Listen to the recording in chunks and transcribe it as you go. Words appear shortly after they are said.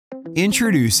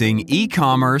Introducing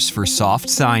e-commerce for soft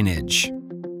signage.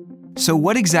 So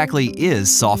what exactly is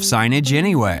soft signage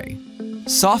anyway?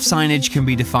 Soft signage can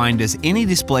be defined as any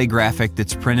display graphic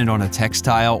that's printed on a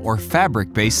textile or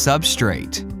fabric-based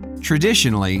substrate.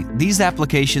 Traditionally, these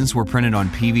applications were printed on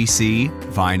PVC,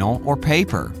 vinyl, or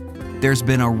paper. There's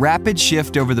been a rapid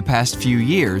shift over the past few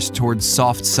years towards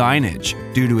soft signage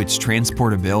due to its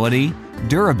transportability,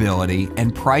 durability,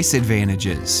 and price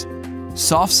advantages.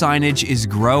 Soft signage is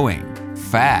growing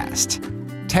fast.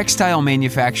 Textile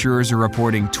manufacturers are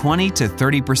reporting 20 to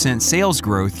 30% sales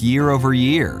growth year over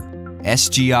year.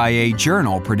 SGIA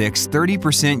Journal predicts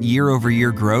 30%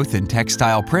 year-over-year growth in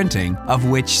textile printing, of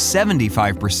which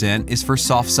 75% is for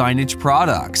soft signage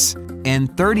products. And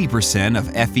 30% of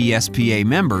FESPA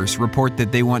members report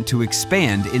that they want to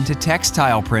expand into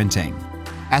textile printing.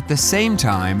 At the same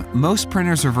time, most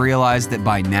printers have realized that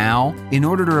by now, in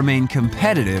order to remain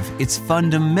competitive, it's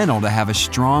fundamental to have a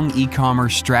strong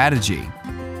e-commerce strategy.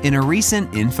 In a recent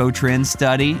InfoTrends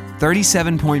study,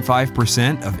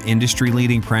 37.5% of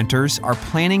industry-leading printers are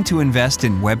planning to invest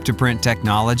in web-to-print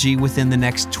technology within the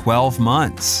next 12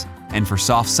 months. And for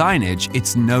soft signage,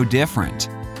 it's no different.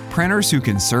 Printers who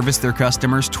can service their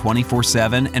customers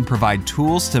 24/7 and provide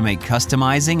tools to make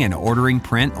customizing and ordering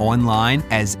print online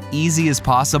as easy as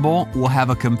possible will have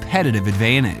a competitive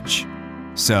advantage.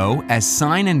 So, as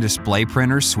sign and display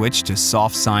printers switch to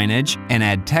soft signage and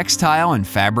add textile and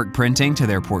fabric printing to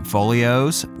their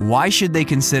portfolios, why should they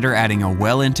consider adding a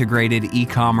well-integrated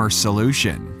e-commerce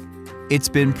solution? It's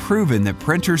been proven that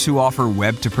printers who offer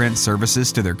web-to-print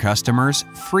services to their customers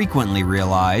frequently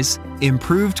realize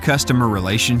improved customer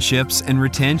relationships and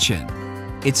retention.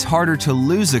 It's harder to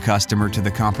lose a customer to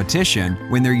the competition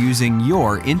when they're using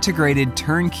your integrated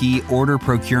turnkey order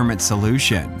procurement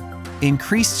solution.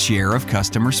 Increased share of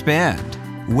customer spend.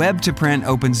 Web-to-print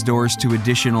opens doors to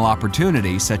additional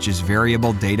opportunities such as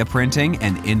variable data printing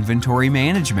and inventory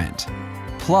management.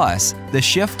 Plus, the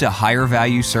shift to higher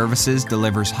value services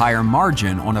delivers higher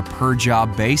margin on a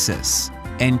per-job basis.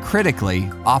 And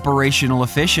critically, operational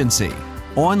efficiency.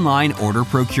 Online order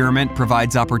procurement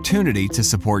provides opportunity to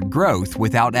support growth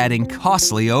without adding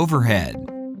costly overhead.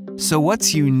 So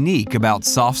what's unique about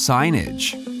soft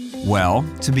signage? Well,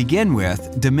 to begin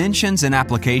with, dimensions and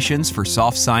applications for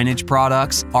soft signage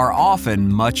products are often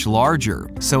much larger,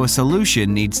 so a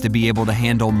solution needs to be able to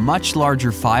handle much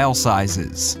larger file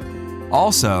sizes.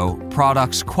 Also,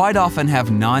 products quite often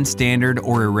have non-standard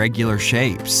or irregular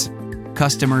shapes.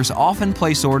 Customers often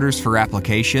place orders for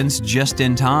applications just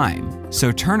in time,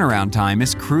 so turnaround time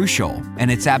is crucial,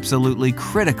 and it's absolutely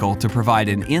critical to provide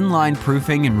an inline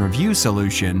proofing and review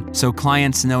solution so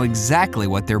clients know exactly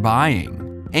what they're buying.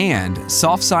 And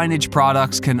soft signage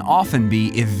products can often be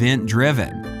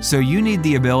event-driven, so you need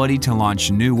the ability to launch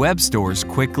new web stores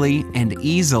quickly and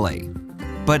easily.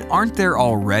 But aren't there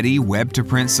already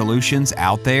web-to-print solutions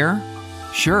out there?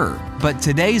 Sure, but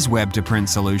today's web-to-print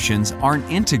solutions aren't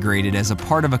integrated as a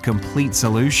part of a complete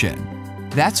solution.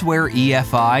 That's where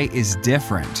EFI is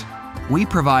different. We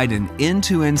provide an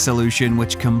end-to-end solution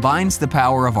which combines the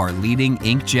power of our leading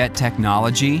inkjet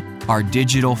technology, our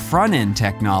digital front-end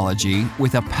technology,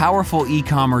 with a powerful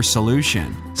e-commerce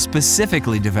solution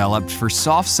specifically developed for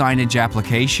soft signage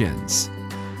applications.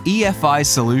 EFI's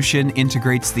solution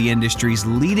integrates the industry's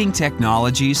leading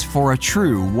technologies for a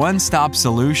true one-stop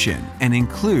solution and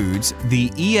includes the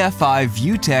EFI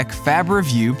ViewTech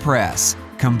FabReview Press,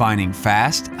 combining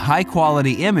fast,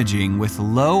 high-quality imaging with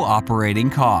low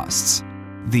operating costs.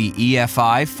 The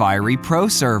EFI Fiery Pro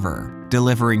Server,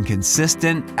 delivering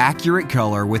consistent, accurate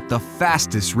color with the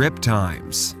fastest rip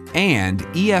times. And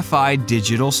EFI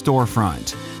Digital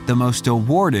Storefront, the most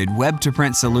awarded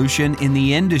web-to-print solution in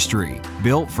the industry,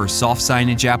 built for soft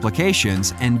signage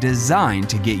applications and designed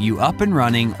to get you up and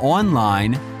running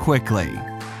online quickly.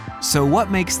 So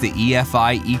what makes the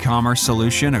EFI e-commerce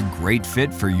solution a great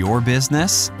fit for your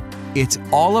business? It's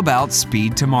all about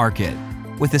speed to market.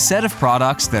 With a set of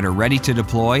products that are ready to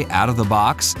deploy out of the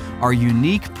box, our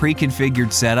unique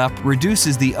pre-configured setup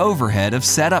reduces the overhead of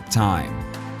setup time.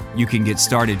 You can get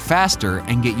started faster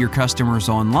and get your customers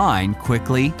online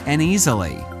quickly and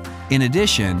easily. In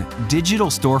addition, Digital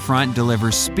Storefront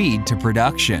delivers speed to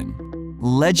production.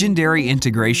 Legendary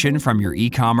integration from your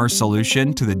e-commerce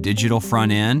solution to the digital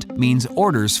front end means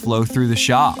orders flow through the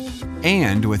shop.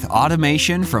 And with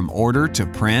automation from order to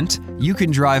print, you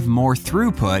can drive more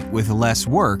throughput with less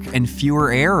work and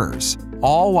fewer errors,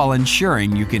 all while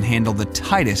ensuring you can handle the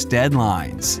tightest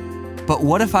deadlines. But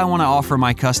what if I want to offer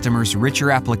my customers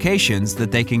richer applications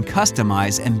that they can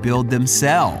customize and build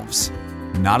themselves?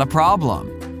 Not a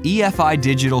problem. EFI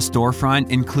Digital Storefront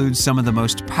includes some of the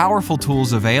most powerful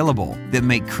tools available that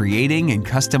make creating and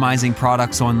customizing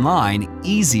products online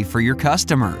easy for your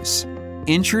customers.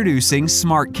 Introducing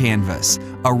SmartCanvas,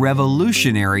 a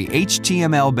revolutionary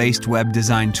HTML-based web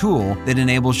design tool that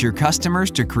enables your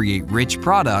customers to create rich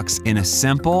products in a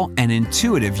simple and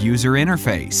intuitive user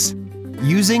interface.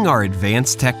 Using our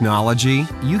advanced technology,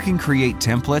 you can create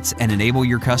templates and enable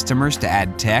your customers to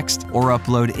add text or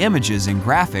upload images and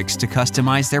graphics to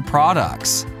customize their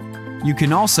products. You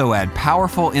can also add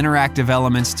powerful interactive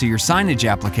elements to your signage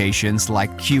applications like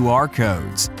QR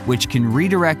codes, which can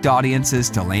redirect audiences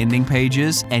to landing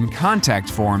pages and contact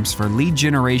forms for lead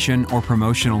generation or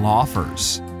promotional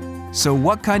offers. So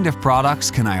what kind of products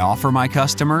can I offer my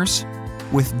customers?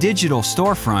 With Digital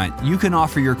Storefront, you can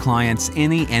offer your clients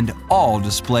any and all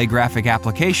display graphic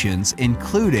applications,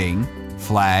 including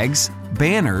flags,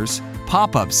 banners,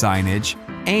 pop-up signage,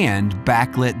 and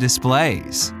backlit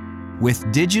displays. With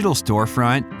Digital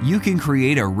Storefront, you can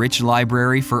create a rich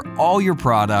library for all your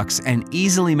products and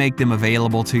easily make them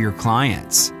available to your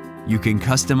clients. You can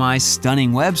customize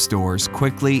stunning web stores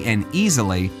quickly and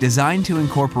easily, designed to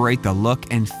incorporate the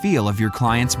look and feel of your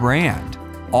client's brand.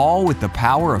 All with the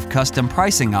power of custom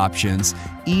pricing options,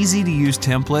 easy-to-use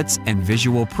templates, and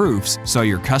visual proofs so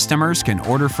your customers can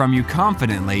order from you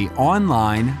confidently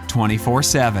online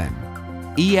 24/7.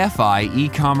 EFI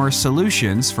eCommerce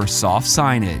Solutions for Soft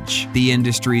Signage, the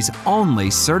industry's only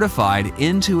certified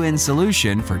end-to-end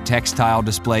solution for textile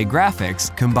display graphics,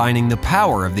 combining the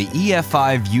power of the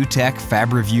EFI ViewTech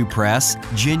FabriView Press,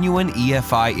 genuine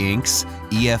EFI inks,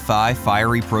 EFI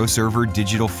Fiery Pro Server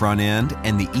digital front end,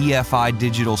 and the EFI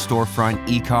Digital Storefront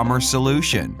e-commerce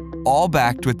solution, all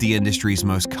backed with the industry's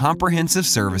most comprehensive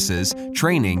services,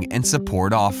 training, and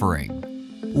support offering.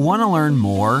 Want to learn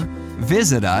more?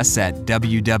 Visit us at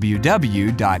www.efi.com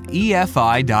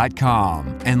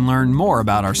and learn more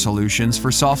about our solutions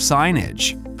for soft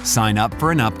signage. Sign up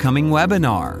for an upcoming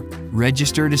webinar.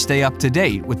 Register to stay up to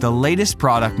date with the latest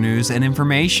product news and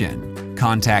information.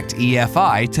 Contact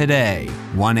EFI today,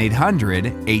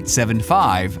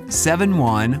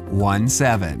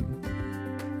 1-800-875-7117.